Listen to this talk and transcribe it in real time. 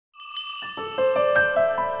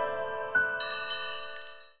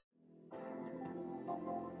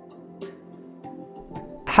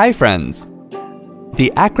Hi friends! The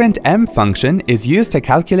ACCRINTM function is used to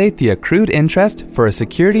calculate the accrued interest for a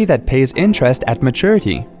security that pays interest at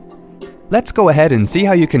maturity. Let's go ahead and see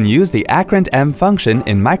how you can use the ACCRINTM function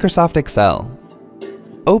in Microsoft Excel.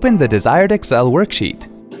 Open the desired Excel worksheet.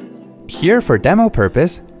 Here, for demo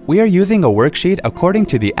purpose, we are using a worksheet according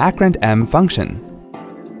to the ACCRINTM function.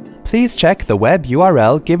 Please check the web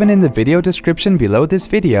URL given in the video description below this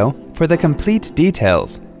video for the complete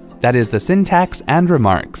details, that is the syntax and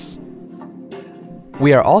remarks.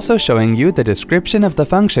 We are also showing you the description of the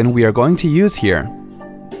function we are going to use here.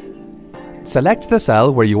 Select the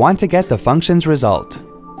cell where you want to get the function's result.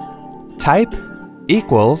 Type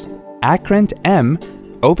equals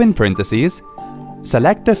ACCRINTM, open parentheses,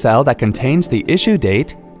 select the cell that contains the issue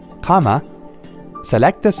date, comma,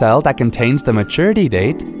 select the cell that contains the maturity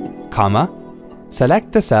date, comma,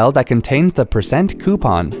 select the cell that contains the percent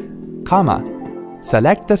coupon, comma,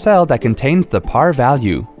 select the cell that contains the par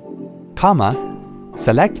value, comma,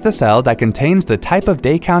 select the cell that contains the type of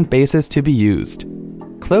day count basis to be used,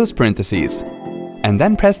 close parentheses, and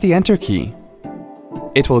then press the Enter key.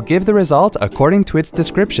 It will give the result according to its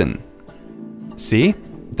description. See?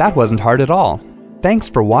 That wasn't hard at all. Thanks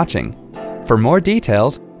for watching. For more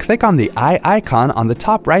details, click on the eye icon on the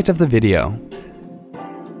top right of the video.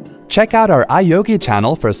 Check out our iYogi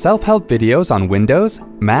channel for self-help videos on Windows,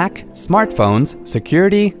 Mac, smartphones,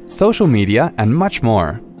 security, social media, and much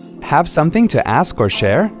more. Have something to ask or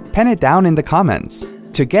share? Pen it down in the comments.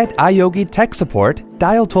 To get iYogi tech support,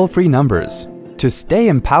 dial toll-free numbers. To stay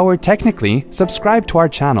empowered technically, subscribe to our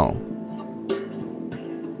channel.